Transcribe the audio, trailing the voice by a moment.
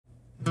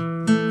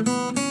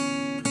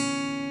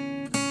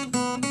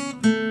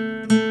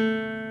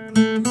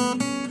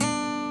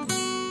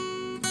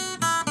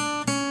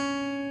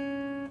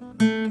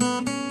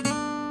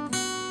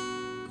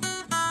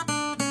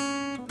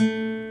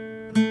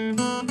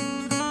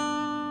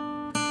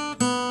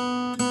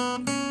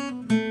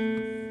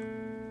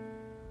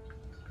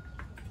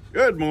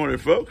Good morning,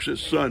 folks. It's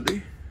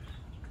Sunday.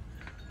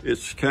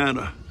 It's kind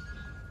of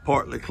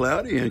partly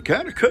cloudy and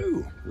kind of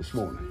cool this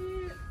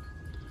morning.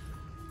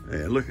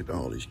 And look at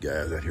all these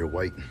guys out here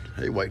waiting.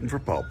 They waiting for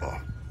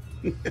Pawpaw.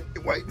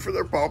 Waiting for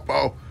their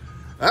Pawpaw.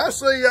 I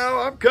see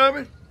y'all. I'm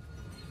coming.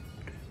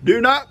 Do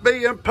not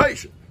be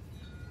impatient.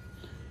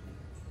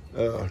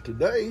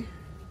 Today,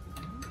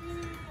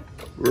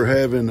 we're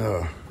having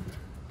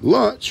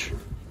lunch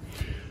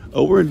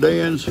over in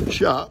Dan's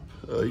shop.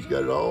 He's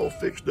got it all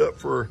fixed up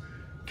for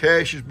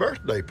Cash's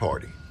birthday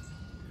party.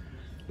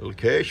 Little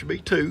Cash will be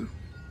 2.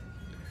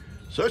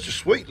 Such a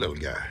sweet little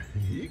guy.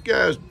 You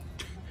guys,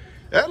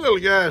 that little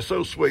guy is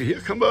so sweet.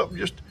 He'll come up and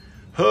just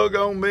hug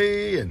on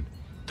me and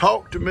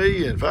talk to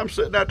me. And if I'm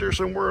sitting out there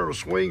somewhere on a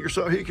swing or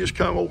something, he just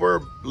come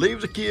over,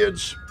 leave the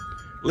kids,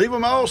 leave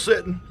them all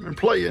sitting and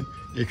playing,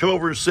 and come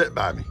over and sit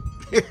by me.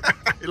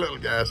 Little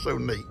guy is so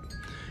neat.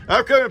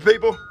 I'm coming,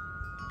 people.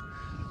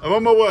 I'm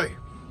on my way.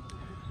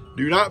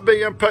 Do not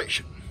be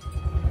impatient.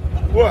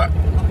 What?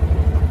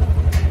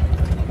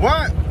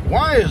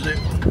 Why is it?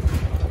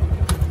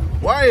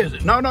 Why is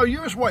it? No, you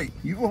just wait.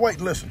 You just wait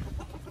and listen.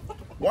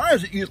 Why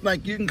is it you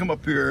think you can come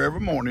up here every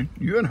morning,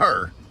 you and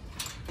her,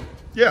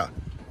 yeah,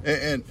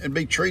 and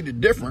be treated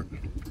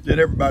different than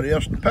everybody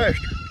else in the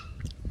pasture?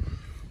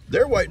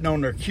 They're waiting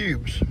on their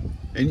cubes,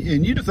 and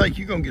you to think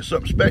you're going to get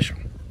something special.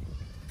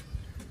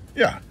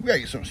 Yeah, we got to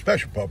get something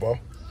special, Pawpaw.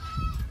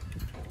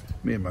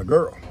 Me and my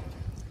girl.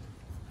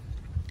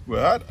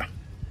 Well,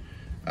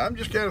 I'm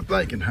just kind of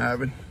thinking,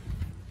 Hyven,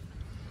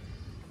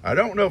 I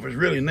don't know if it's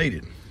really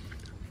needed.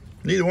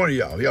 Neither one of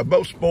y'all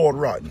both spoiled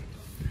rotten.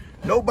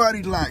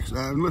 Nobody likes,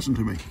 listen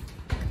to me.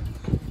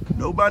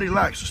 Nobody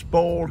likes a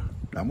spoiled,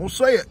 I'm gonna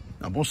say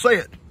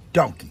it,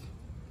 donkey.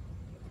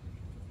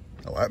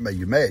 Oh, that made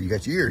you mad. You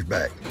got your ears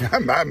back.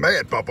 I'm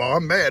mad, Pawpaw.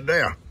 I'm mad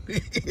now.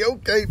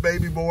 Okay,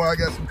 baby boy, I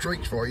got some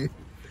treats for you.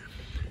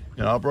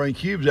 And I'll bring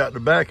cubes out the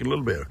back in a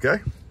little bit,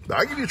 okay?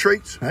 I'll give you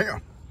treats. Hang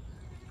on.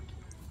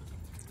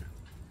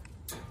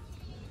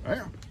 Hang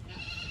on.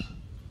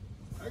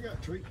 I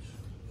got treats.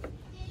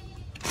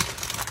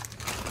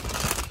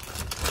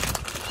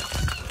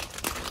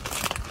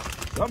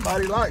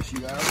 Somebody likes you,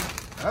 Ivan.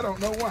 I don't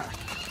know why.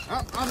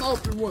 I'm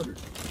often wondering,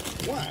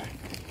 why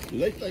do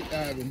they think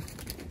Ivan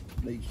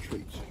needs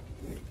treats?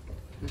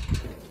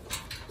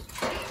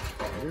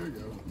 There we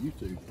go. You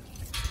too.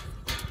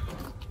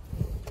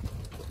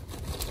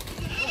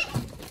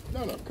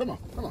 No, come on.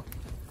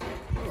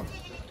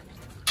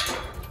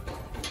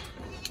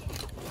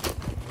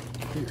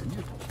 Here,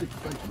 you stick your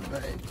face in the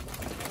bag.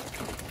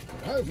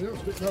 I was never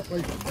stick my face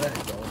in the bag,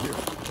 dog.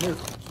 Here,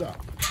 stop.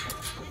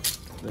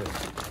 There.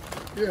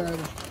 Here,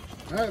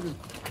 Ivan.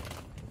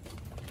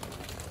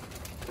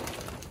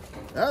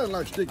 Ivan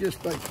like to stick his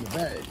face in the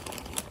bag.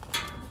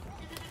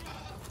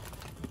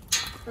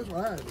 That's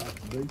what Ivan like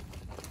to do.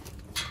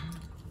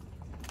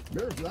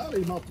 Bear said, I'll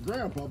leave him off the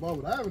ground, Pawpaw,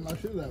 but Ivan I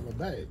should have a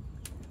bag.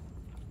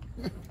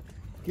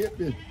 Get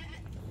me.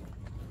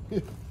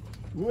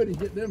 Woody,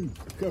 get them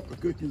a couple of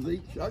cookies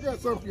each. I got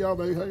something for y'all,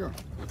 baby. Hang on.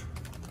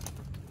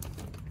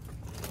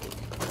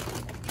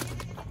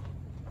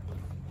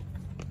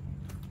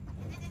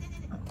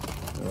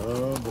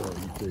 Oh boy,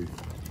 you two.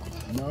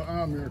 No,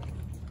 I'm here.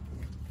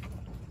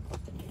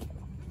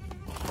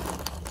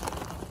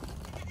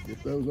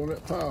 Get those on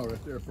that pile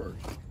right there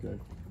first, okay?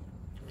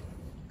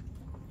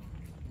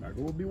 Not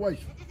gonna be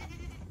wasteful.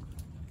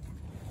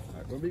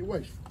 Not gonna be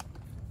wasteful.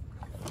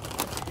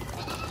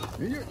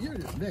 And you're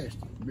just nasty,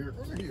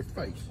 Miracle. Look at your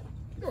face.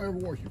 You don't ever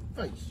wash your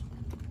face.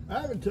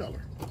 I even tell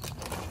her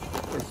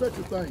there's such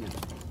a thing as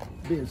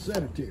being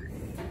sanitary.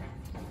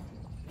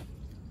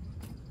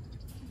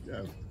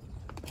 Yeah.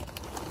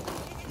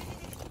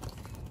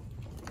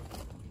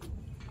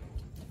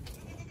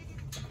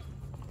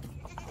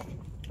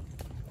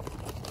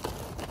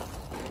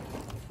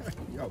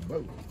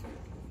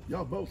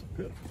 Y'all both are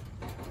pitiful.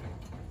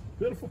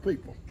 Pitiful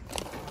people.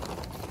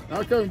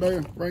 I'll come back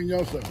and bring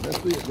y'all something.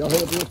 That's it. Y'all have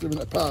the rest of them in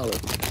that pile of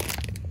it.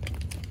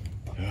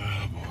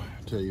 Oh boy,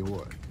 I tell you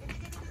what.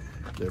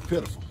 They're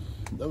pitiful.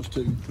 Those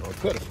two are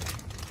pitiful.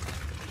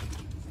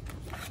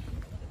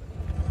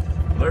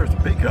 There's the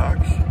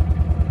peacocks.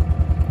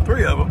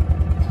 3 of them.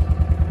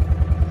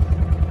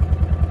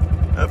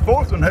 That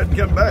 4th one hadn't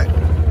come back.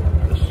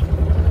 It's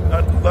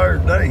not the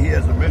 3rd day he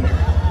hasn't been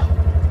here.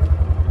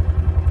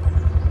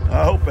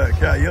 I hope that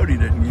coyote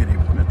didn't get him.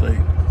 If they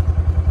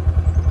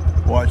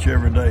watch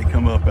every day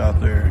come up out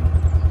there and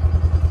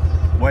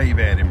wave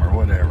at him or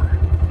whatever.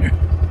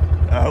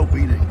 I hope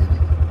he didn't get him.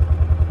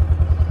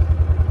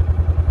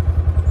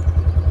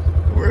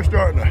 We're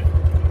starting to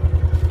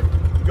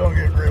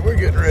we're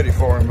getting ready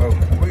for him though.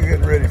 We're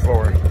getting ready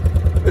for him.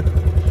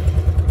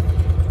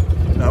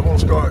 Now I'm gonna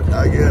start,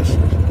 I guess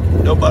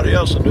nobody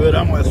else will do it.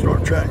 I'm gonna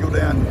start trying to go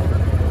down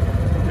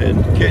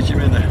and catch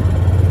him in the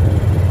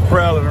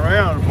prowling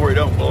around before he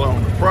don't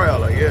belong to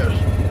prowl, I guess.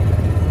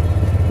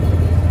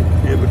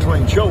 In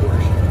between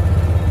chores.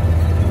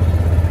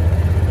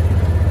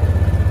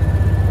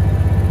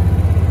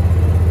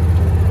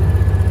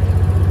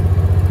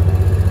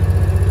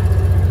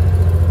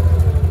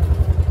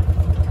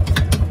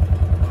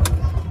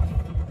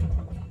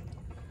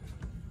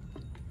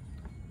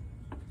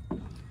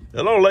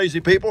 lazy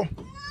people.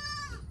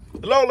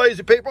 Hello,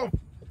 lazy people.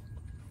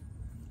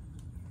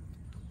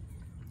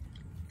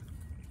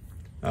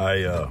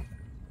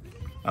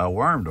 I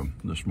wormed them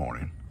this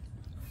morning,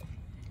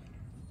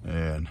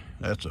 and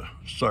that's a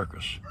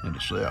circus in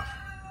itself.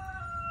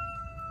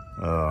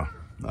 I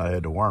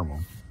had to worm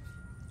them.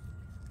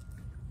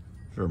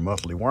 They're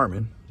monthly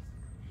worming,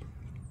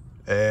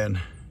 and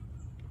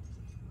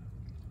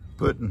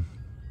putting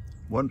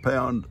 1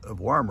 pound of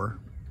wormer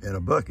in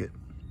a bucket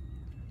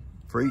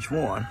for each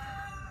one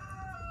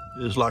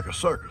is like a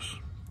circus.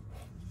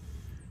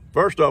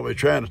 First off, they're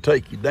trying to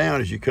take you down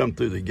as you come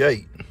through the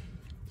gate.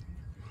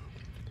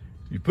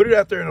 You put it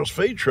out there in those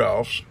feed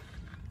troughs.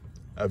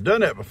 I've done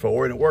that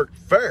before and it worked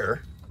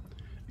fair,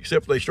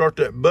 except they start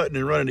that button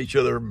and running each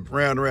other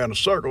round and around in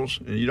circles,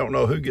 and you don't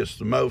know who gets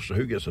the most or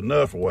who gets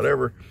enough or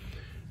whatever.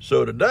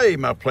 So today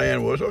my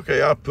plan was,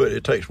 okay,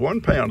 it takes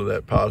 1 pound of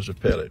that positive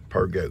pellet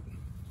per goat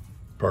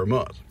per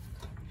month.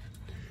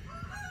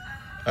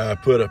 I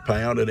put 1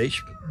 pound in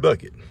each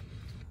bucket,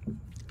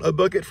 a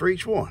bucket for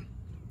each one.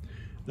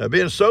 Now,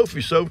 being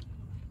Sophie so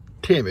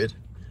timid,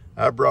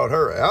 I brought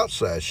her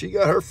outside. She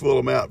got her full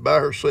amount by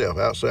herself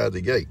outside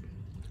the gate.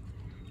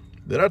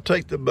 Then I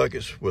take the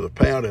buckets with 1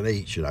 pound in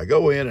each, and I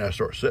go in and I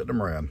start setting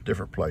them around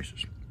different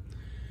places.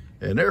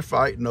 And they're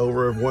fighting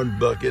over one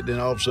bucket, then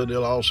all of a sudden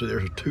they'll all see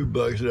there's 2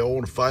 buckets, and they'll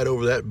want to fight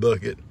over that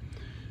bucket.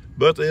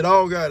 But they'd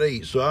all got to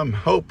eat, so I'm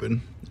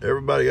hoping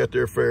everybody got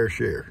their fair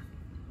share.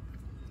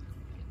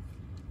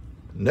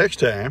 Next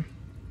time,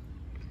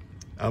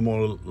 I'm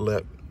gonna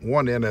let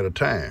one in at a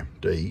time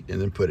to eat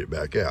and then put it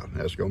back out.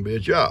 That's gonna be a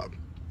job,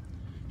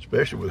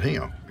 especially with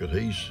him, because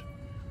he's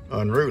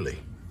unruly,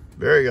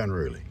 very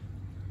unruly.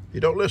 He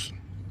don't listen,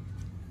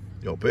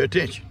 he don't pay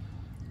attention.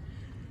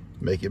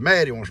 Make you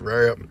mad, he wants to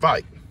rear up and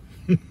fight.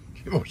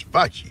 He wants to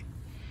fight you.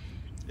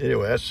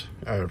 Anyway, that's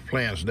our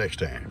plans next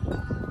time.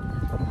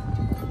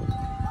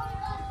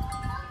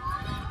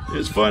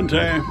 It's fun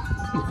time.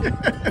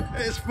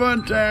 It's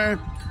fun time.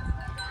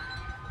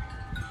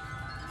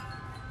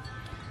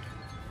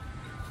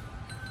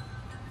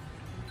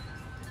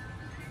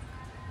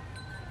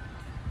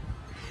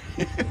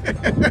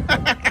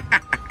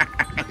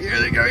 Here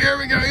they go, here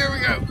we go, here we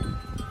go.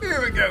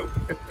 Here we go.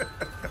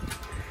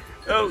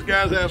 Those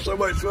guys have so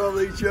much fun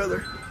with each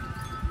other.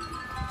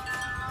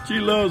 She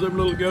loves them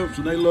little goats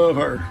and they love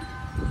her.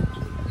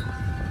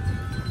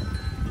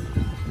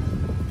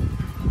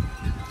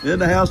 In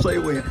the house they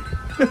went.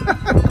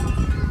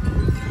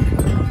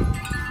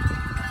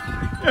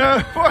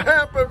 What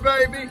happened,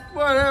 baby?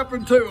 What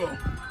happened to them?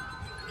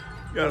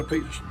 Got a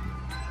piece of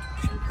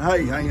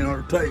hay hanging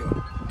on her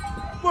tail.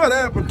 What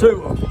happened to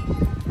them?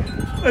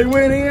 They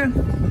went in.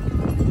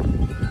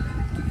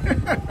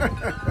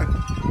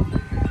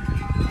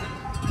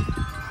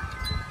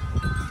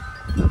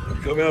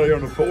 Come out here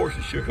on the porch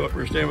and she'll come up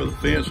here and stand by the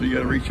fence, so you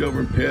gotta reach over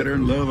and pet her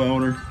and love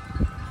on her.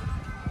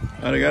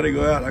 And I gotta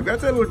go out. I've got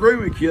that little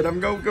grooming kit. I'm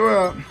gonna go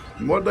out.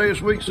 And one day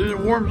this week, as soon as it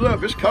warms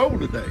up, it's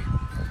cold today.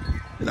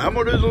 And I'm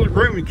gonna do this little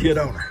grooming kit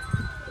on her.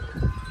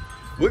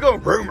 We're gonna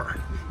groom her.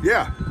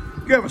 Yeah.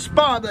 You have a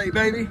spa day,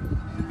 baby.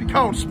 It'll be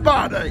called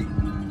spa day.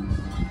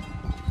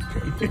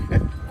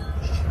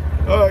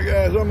 All right,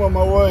 guys, I'm on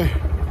my way.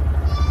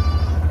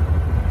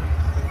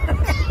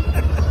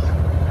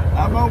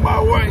 I'm on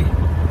my way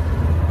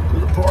to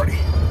the party.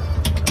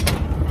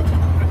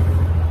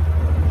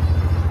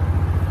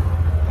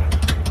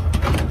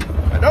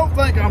 I don't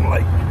think I'm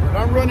late, but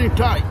I'm running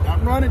tight.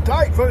 I'm running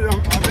tight.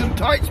 I'm in a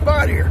tight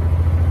spot here.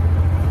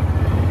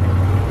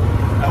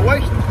 I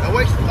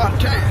wasted a lot of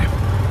time,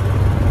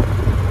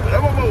 but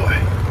I'm on my way.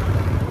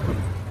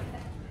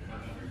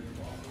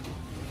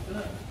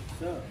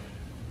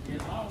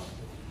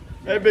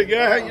 Hey, big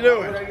guy, how you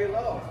doing?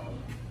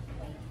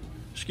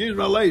 Excuse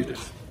my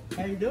laziness.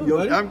 How you doing,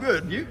 buddy? I'm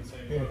good. You?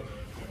 Yeah.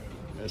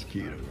 That's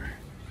cute over there.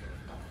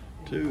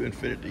 To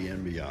infinity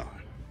and beyond.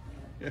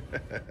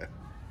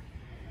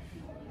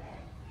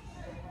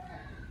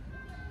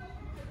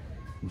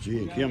 G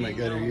and Kim ain't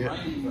got here yet.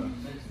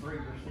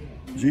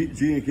 G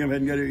and Kim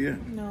hadn't got here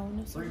yet? No,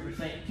 no, sir.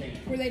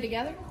 Were they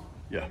together?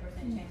 Yeah.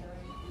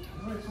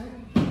 I was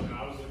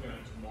looking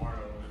at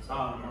tomorrow. It's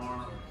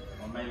tomorrow.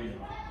 Or maybe.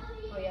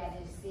 Oh yeah,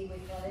 did you see we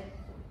got it?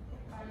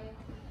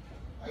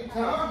 Hey,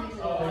 Tom.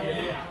 Oh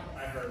yeah, I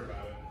heard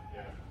about it.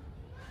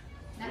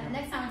 Yeah.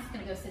 Next time I'm just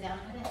gonna go sit down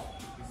with it.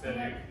 He said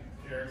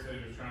Eric said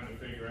he was trying to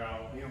figure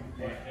out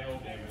what hail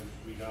damage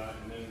we got,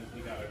 and then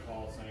he got a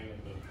call saying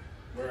that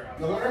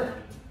the warehouse.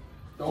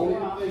 Don't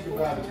even think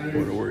about it, dude.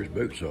 Wonder where his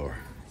boots are.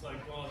 It's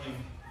like, well, I mean,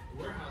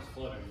 the warehouse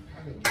flooding. I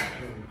can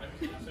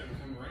say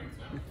every rains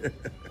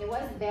now. It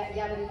wasn't bad,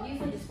 yeah, but it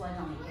usually just flooded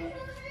on the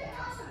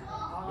outside.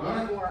 All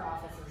the 4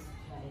 offices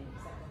flooded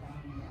except for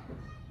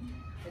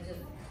the it's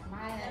just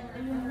my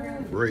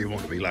Bree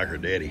wants to be like her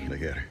daddy.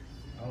 Look at her.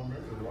 I don't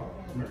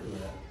remember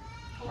that.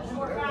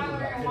 Short guy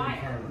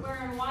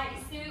wearing a white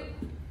suit.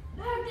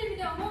 I'm Dimmy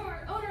Dome,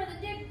 owner of the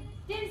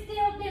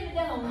Dimsdale Dimmy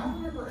I Dome.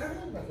 remember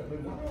everything about that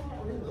movie. Why do I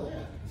not remember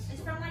that?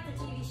 It's from like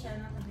the TV show,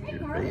 not the movie.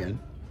 You're Ben.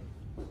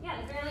 Yeah,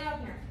 it's barely up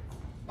here.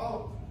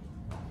 Oh,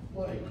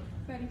 Wait,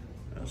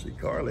 I see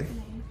Carly.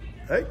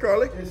 Hey,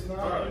 Carly. it's not a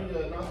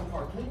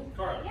cartoon?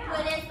 Carl,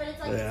 But it's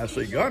like. Yeah, I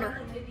see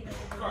Gunner.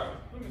 Carl,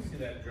 let me see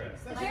that dress.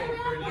 That's so Apparently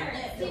I pretty.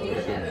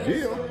 want it. Did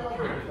you?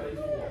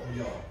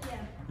 Jill.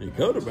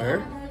 Dakota Bear.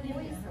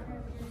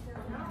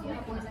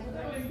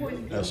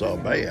 That's all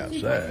bay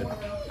outside. They're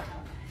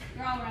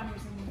all around here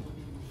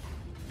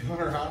somewhere.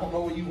 Hunter, I don't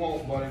know what you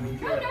want, buddy, but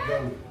you have to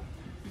go.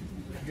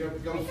 You have to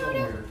go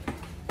somewhere.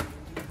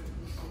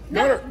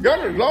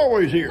 Gunner's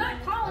always I'm here.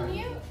 not calling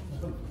you.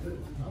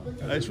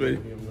 Hey, sweetie.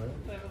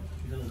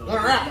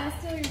 Gunner out! That's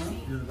still your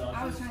seat.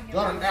 I was trying to get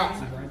Gunner out!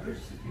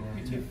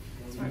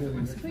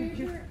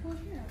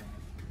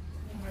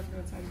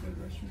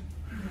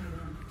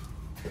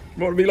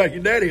 Want to be like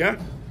your daddy, huh?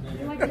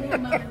 You're like a little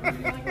mother.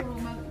 You're like a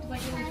little mother.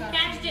 Like a little daughter.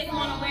 Cash didn't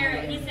want to wear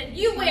it. He said,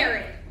 "You wear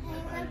it."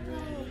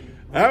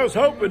 I was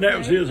hoping that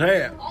was his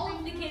hat. All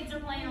of the kids are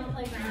playing on the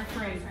playground.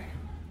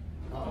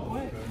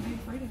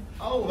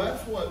 Oh,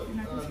 that's what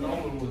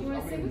Nolan was,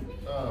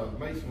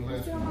 Mason was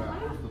asking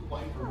about. Where's the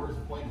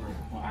playground?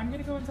 Well, I'm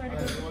gonna go inside I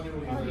and had no idea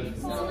what he was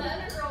asking So about. the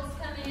other girls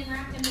come in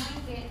wrapped in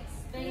blankets.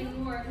 They and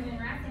Laura come in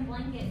wrapped in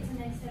blankets, and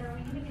they said, "Are we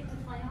gonna get to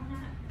play on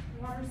that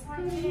water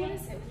slide today?"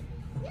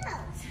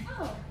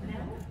 Oh, no.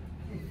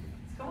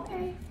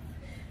 Okay.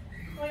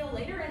 Well,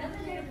 later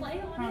another day to play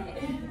on it.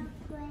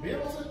 Yeah,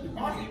 what's it? Do you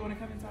want to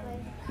come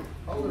inside?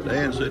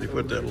 Dan said he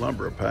put that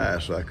lumber up high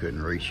so I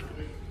couldn't reach it.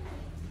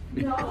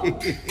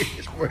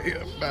 It's way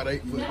up, about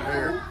 8 foot in the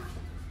air.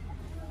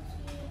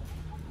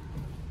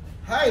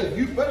 Hey,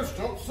 you better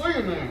stop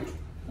saying that.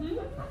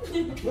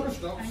 You better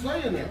stop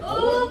saying that.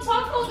 Oh, boy.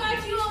 Paco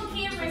got you on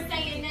camera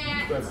saying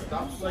that. You better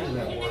stop saying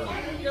that word.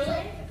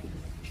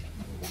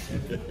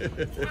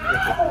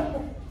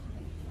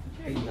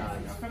 Be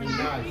nice. Be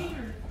nice.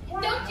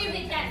 Don't you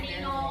hit that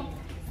needle.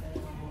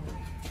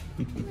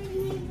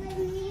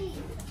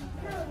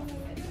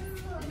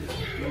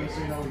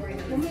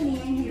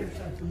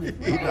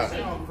 He's not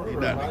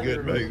in a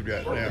good mood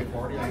right now.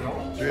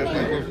 Dressed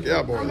like a little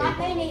cowboy though.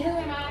 Amy, who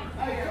am I?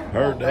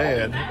 Her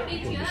dad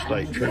was a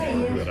state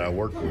trooper that I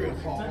worked with.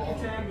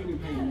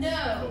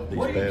 No. He's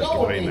passed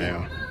away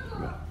now.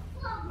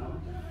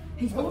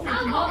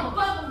 I'm on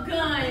bubble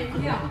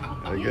gun.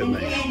 Yeah. A good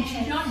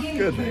name.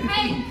 Good name.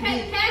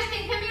 Hey,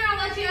 Kashtons, come here. I'll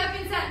let you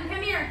open something.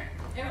 Come here.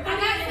 Everybody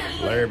got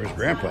something. Larry's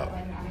grandpa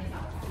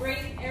Great.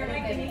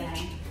 Everybody can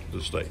eat.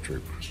 was a state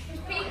trooper.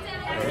 Pizza.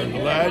 There's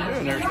Elijah,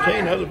 and there's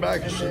Tina, the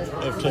back of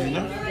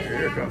Tina.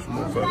 Here comes some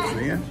more folks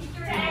in.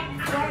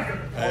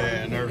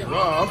 And there's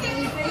Rob.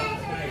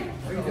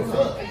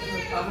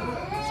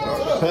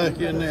 Starting to pack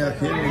in now.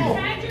 Kim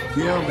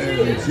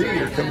and G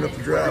are coming up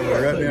the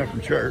driveway right now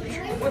from church.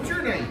 What's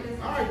your name?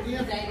 All right,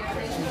 Kim.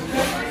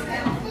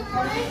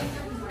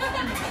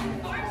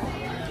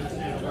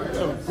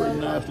 Got a pretty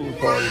nice little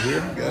party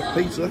here. Got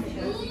pizza.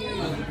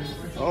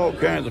 All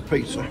kinds of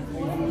pizza.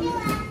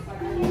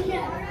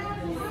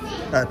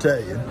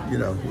 Italian, you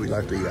know, we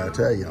like to eat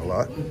Italian a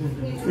lot.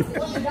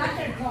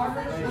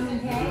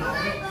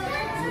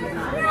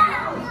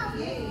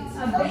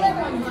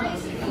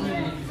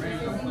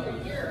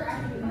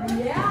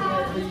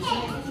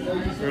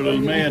 There's a little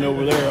man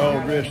over there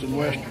all dressed in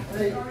Western.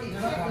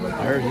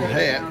 There's his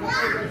hat.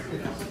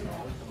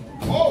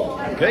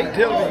 Can't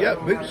tell if he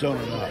got boots on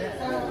or not.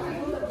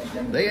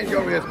 They ain't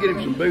gonna have to get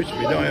him some boots if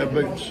he don't have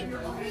boots.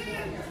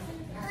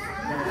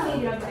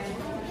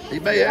 He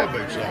may have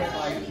boots on.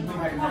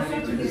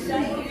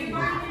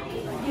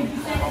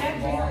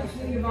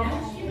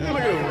 Now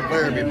look at old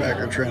Larry back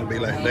there trying to be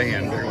like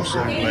Dan. Big old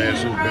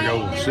sunglasses, big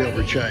old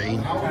silver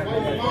chain.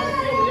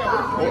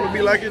 Want to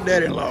be like his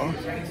daddy-in-law.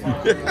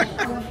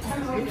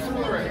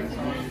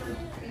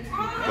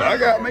 But I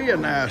got me a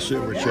nice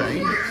silver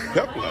chain. A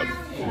couple of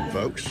them,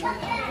 folks.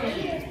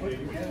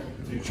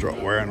 You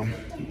start wearing them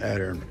out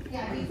here.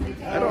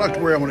 I don't like to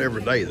wear them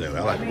every day, though.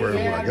 I like to wear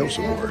them when I go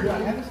somewhere.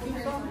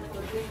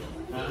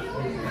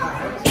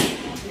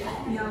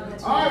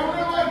 All right, we're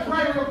gonna let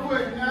pray real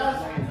quick, guys.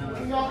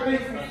 Y'all can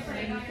eat.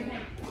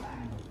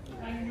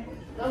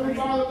 Heavenly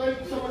Father, thank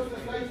you so much for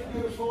this day you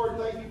give us, Lord.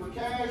 Thank you for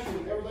Cash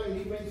and everything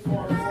he means for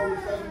us, Lord.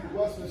 Thank you for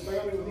blessing his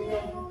family with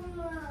him.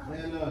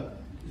 And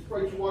just pray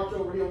that you watch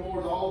over him,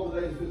 Lord, all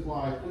the days of his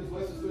life. Please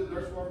bless us through the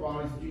rest of our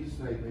bodies. In Jesus'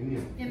 name,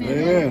 amen.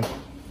 Amen.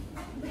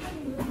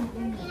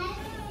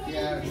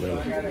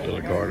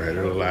 Little Carter had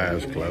her little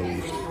eyes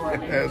closed.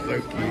 That's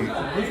so cute.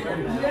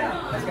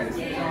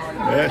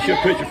 Yeah, she'll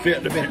put your fit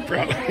in a minute,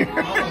 probably.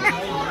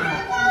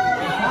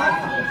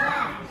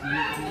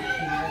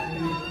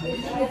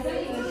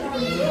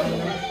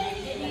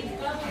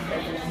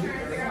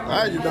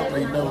 I just don't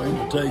need no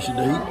invitation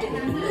to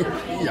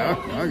eat. Yeah,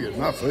 I'll get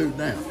my food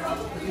now.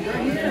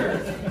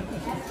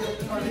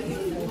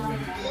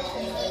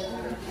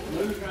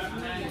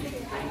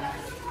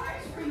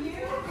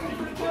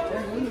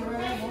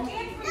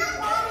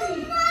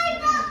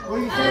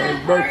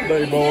 Happy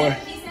birthday, boy.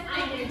 He said, I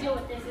ain't gonna deal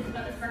with this. It's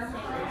about his birthday.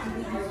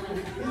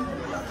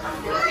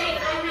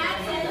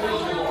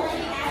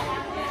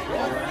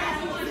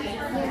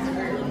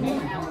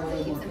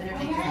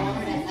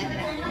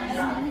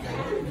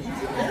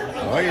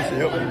 I guess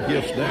help with the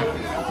gifts now.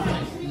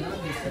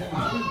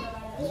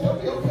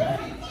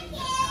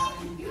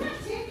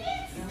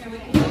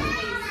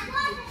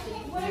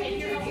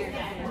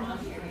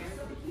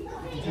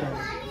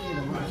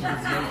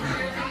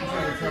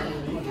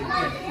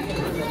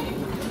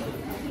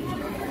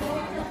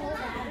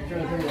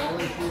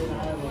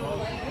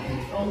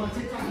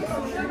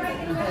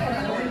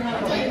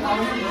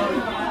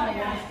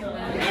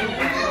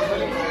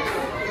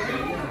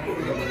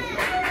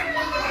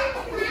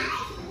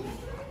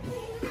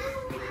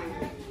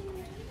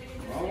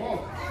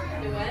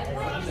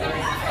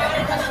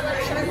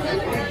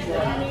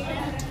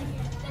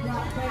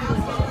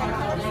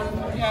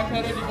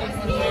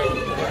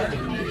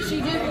 She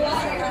did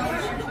water.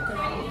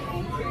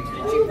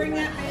 Did she bring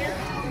that bear?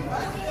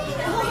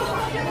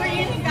 Where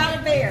you got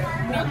a bear?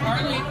 No,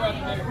 Carly brought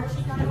the bear.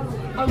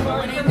 Oh,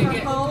 Carly didn't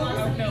get no.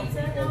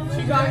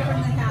 She got it from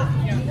the house.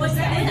 What's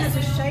that? It has a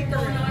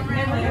shaker.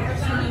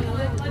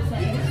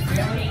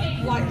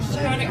 Like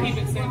Trying to keep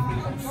it safe.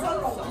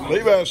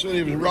 Levi said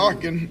he was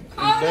rocking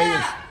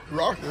David's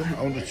rocker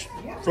on the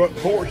front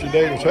porch of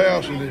David's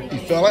house, and he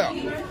fell out.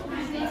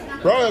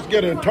 Probably have to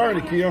get an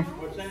attorney, Kim.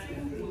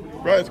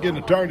 Probably have to get an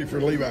attorney for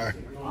Levi.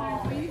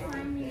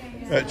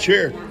 That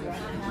chair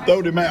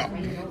throwed him out.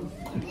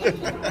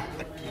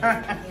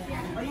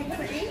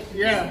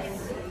 Yeah.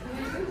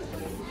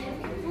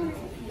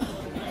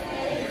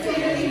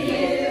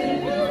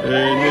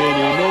 And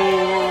many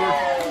more.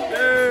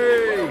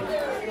 Hey!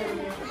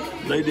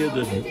 They did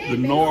the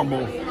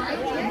normal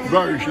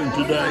version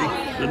today.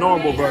 The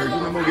normal version.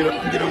 I'm gonna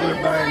get over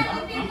there bang.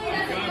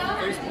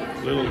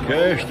 Little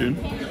Kashtons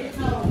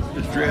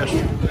is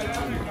dressed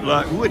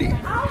like Woody.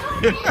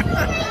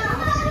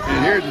 And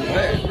here's his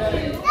dad.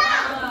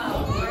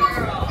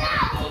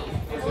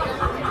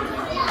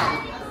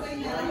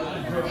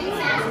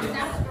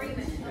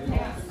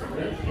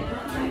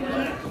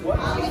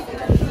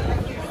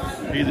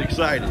 He's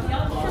excited.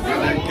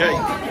 That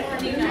cake.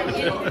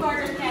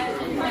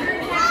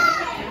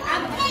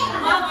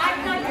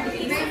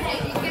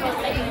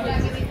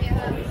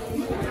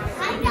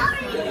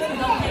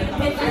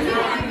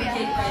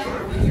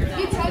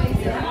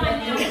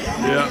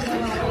 Yeah.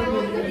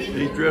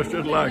 He's dressed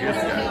just like his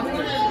guy.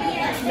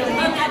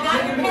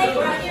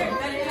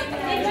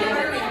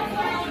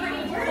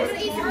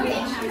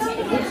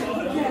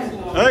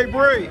 Hey,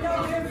 Bree.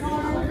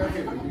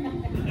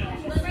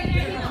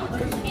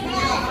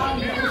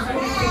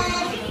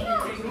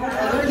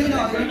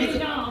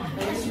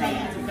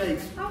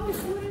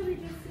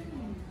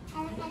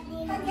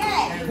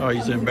 Oh,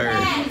 he's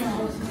embarrassed.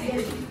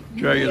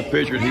 Try to get a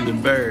picture, he's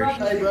embarrassed.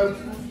 Hey, bro.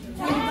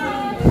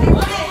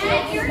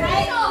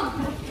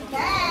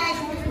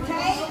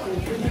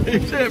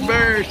 He's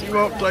embarrassed, he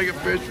won't take a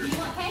picture.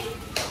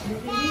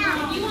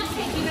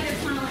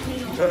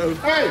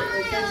 Hey!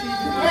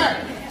 Hey!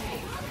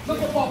 Look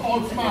at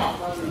Papa smile.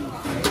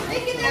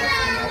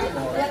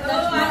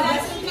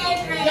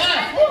 Yeah!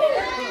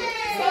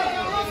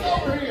 Look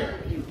over here.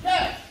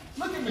 Yeah!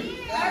 Look at me.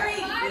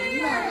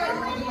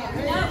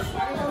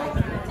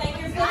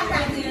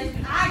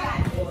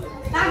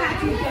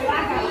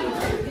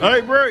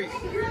 Hey, Bree,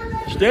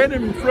 stand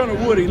in front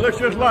of Woody. Looks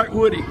just like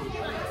Woody.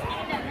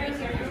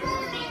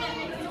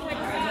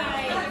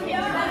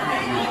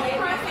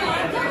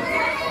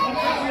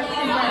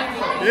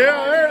 Yeah,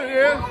 there it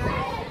is.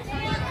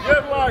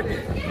 Just like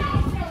it.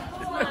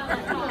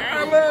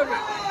 I love it.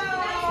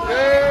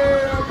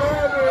 Yeah, I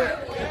love it.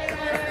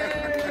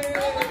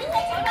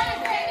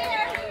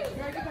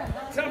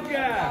 Tough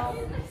guy.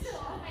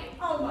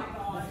 Oh my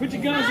God. Put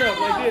your guns up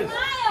like this.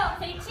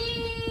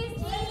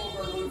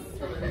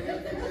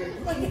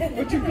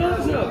 Put your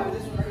guns up.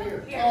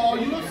 Oh,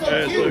 you look so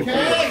That's cute, so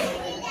Cash.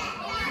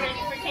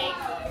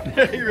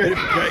 You ready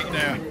for cake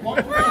now?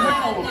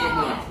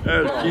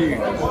 That's cute.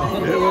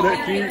 Yeah, wasn't that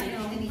cute?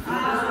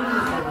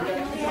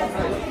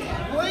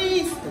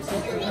 Please.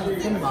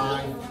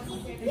 Mine.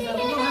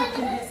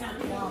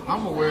 I'm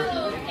gonna wear it.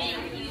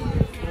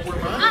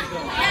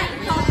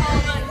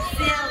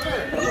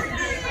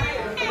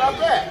 How about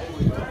that?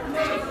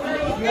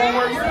 You wanna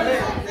wear your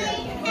hair?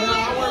 No, I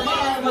wear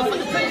mine. Let's look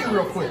at the picture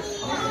real quick.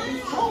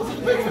 Show us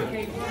the picture.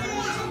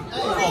 Oh,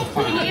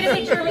 Can you get a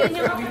picture of me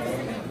now?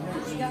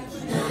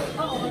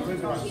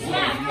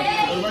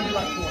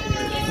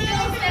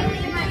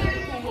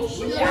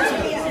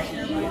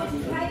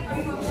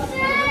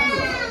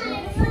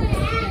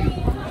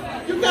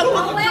 you gotta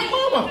look at your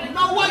mama.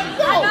 No, wait,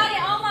 go. I got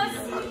it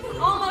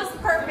almost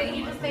perfect.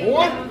 You just made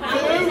 1, 2,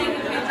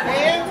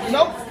 and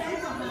nope.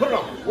 Put it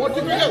on. 1, 2,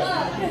 3, go.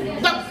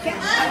 No.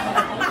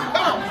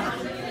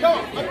 Come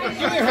on.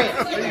 Give me your hand.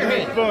 Give me your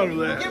hand. Fun of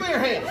that. Give me your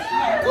hand.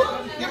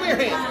 Give me your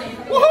hand.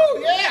 Woohoo!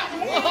 Yeah.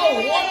 Whoa!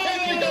 1,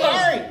 2, 3, go.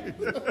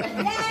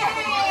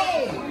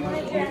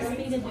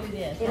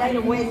 It ain't a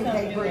wedding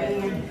cake,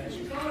 Brian.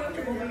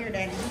 Come over here,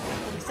 Daddy.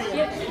 Sorry.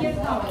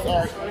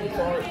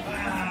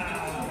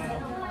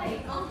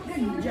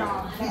 Good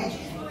job, Cash.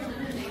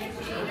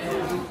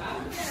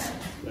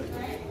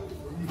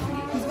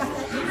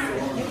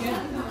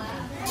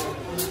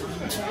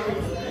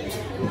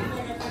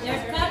 There's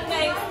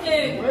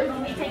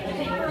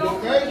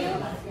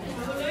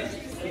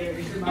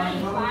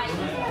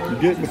You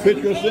getting the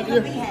picture,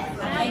 Cynthia?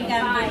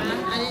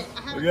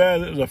 Well,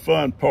 guys, it was a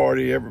fun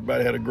party.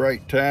 Everybody had a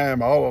great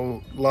time. A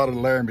lot of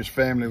Laramie's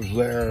family was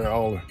there.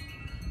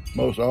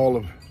 Most all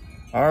of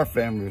our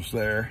family was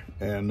there,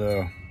 and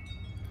it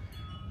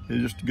was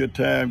just a good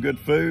time, good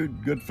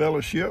food, good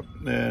fellowship,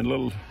 and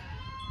little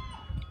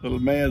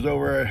man's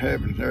over there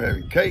they're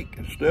having cake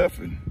and stuff,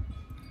 and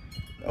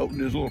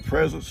opening his little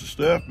presents and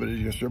stuff. But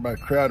it's just everybody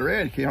crowded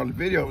around. You can't hardly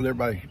video with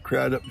everybody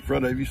crowded up in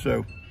front of you.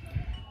 So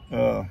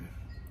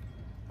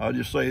I'll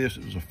just say this: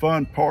 it was a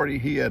fun party.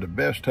 He had the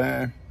best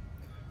time.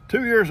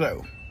 2 years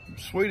old,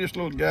 sweetest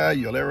little guy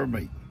you'll ever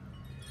meet.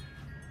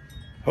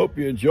 Hope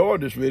you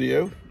enjoyed this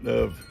video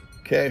of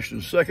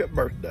Kashtons' second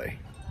birthday.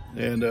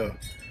 And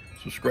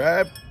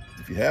subscribe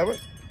if you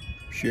haven't,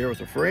 share with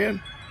a friend,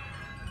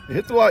 and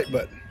hit the like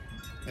button.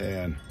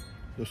 And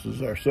this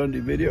is our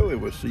Sunday video,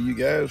 and we'll see you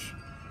guys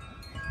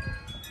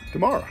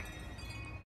tomorrow.